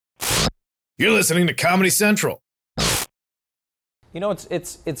You're listening to Comedy Central. You know,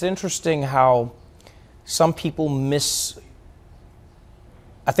 it's interesting how some people miss,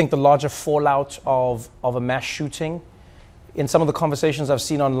 I think, the larger fallout of a mass shooting. In some of the conversations I've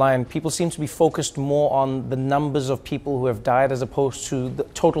seen online, people seem to be focused more on the numbers of people who have died as opposed to the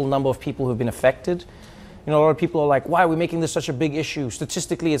total number of people who have been affected. You know, a lot of people are like, why are we making this such a big issue?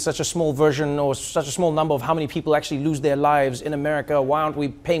 Statistically, it's such a small version or such a small number of how many people actually lose their lives in America. Why aren't we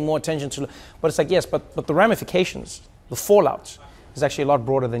paying more attention to... But it's like, yes, but the ramifications, the fallout is actually a lot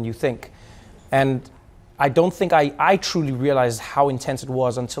broader than you think. And I don't think I truly realized how intense it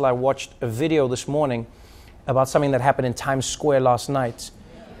was until I watched a video this morning about something that happened in Times Square last night,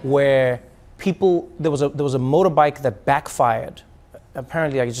 where there was a motorbike that backfired.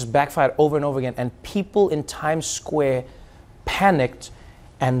 Apparently, it just backfired over and over again, and people in Times Square panicked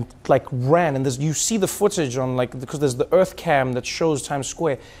and ran. And you see the footage on because there's the Earth Cam that shows Times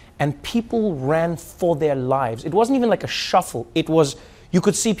Square, and people ran for their lives. It wasn't even like a shuffle. It was, you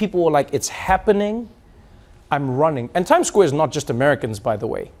could see people were like, it's happening, I'm running. And Times Square is not just Americans, by the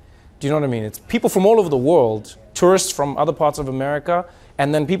way. Do you know what I mean? It's people from all over the world, tourists from other parts of America,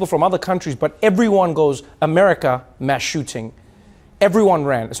 and then people from other countries, but everyone goes, America, mass shooting. Everyone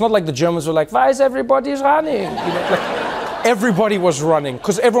ran. It's not like the Germans were like, why is everybody running? Everybody was running,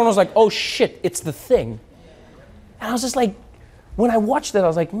 because everyone was like, oh shit, it's the thing. And I was just like, when I watched it, I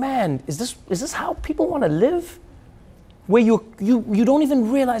was like, man, is this how people want to live? Where you don't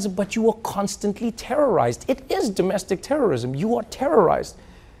even realize it, but you are constantly terrorized. It is domestic terrorism. You are terrorized.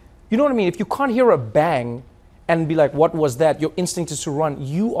 You know what I mean? If you can't hear a bang and be like, what was that? Your instinct is to run.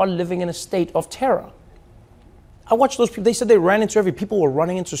 You are living in a state of terror. I watched those people. They said they ran into people were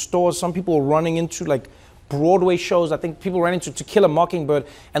running into stores. Some people were running into Broadway shows. I think people ran into To Kill a Mockingbird,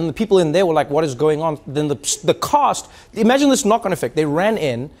 and the people in there were like, what is going on? Then the cast, imagine this knock-on effect. They ran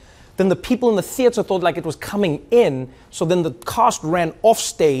in, then the people in the theater thought like it was coming in, so then the cast ran off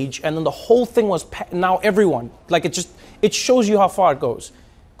stage, and then the whole thing was, now everyone, it shows you how far it goes.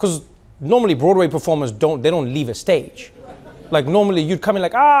 Because normally Broadway performers don't leave a stage. Normally you'd come in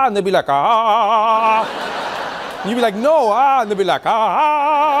and they'd be like, and you'd be like, no, and they'd be like,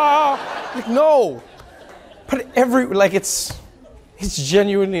 no. But it's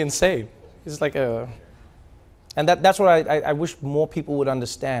genuinely insane. It's and that's what I wish more people would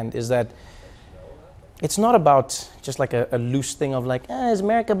understand, is that it's not about just a loose thing of is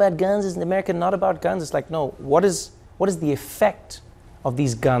America about guns? Is America not about guns? It's no, what is the effect of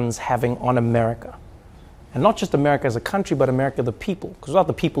these guns having on America? And not just America as a country, but America the people. Because without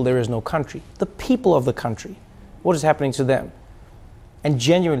the people, there is no country. The people of the country. What is happening to them? And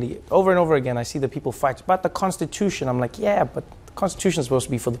genuinely, over and over again, I see the people fight about the Constitution. I'm like, yeah, but the Constitution is supposed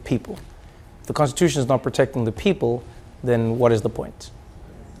to be for the people. If the Constitution is not protecting the people, then what is the point?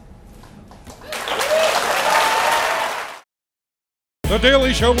 The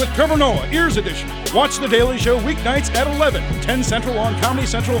Daily Show with Trevor Noah, Ears Edition. Watch The Daily Show weeknights at 11, 10 Central on Comedy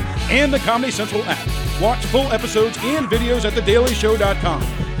Central and the Comedy Central app. Watch full episodes and videos at thedailyshow.com.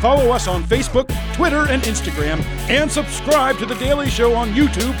 Follow us on Facebook, Twitter, and Instagram, and subscribe to The Daily Show on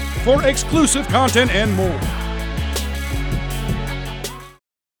YouTube for exclusive content and more.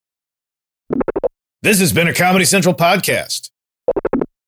 This has been a Comedy Central podcast.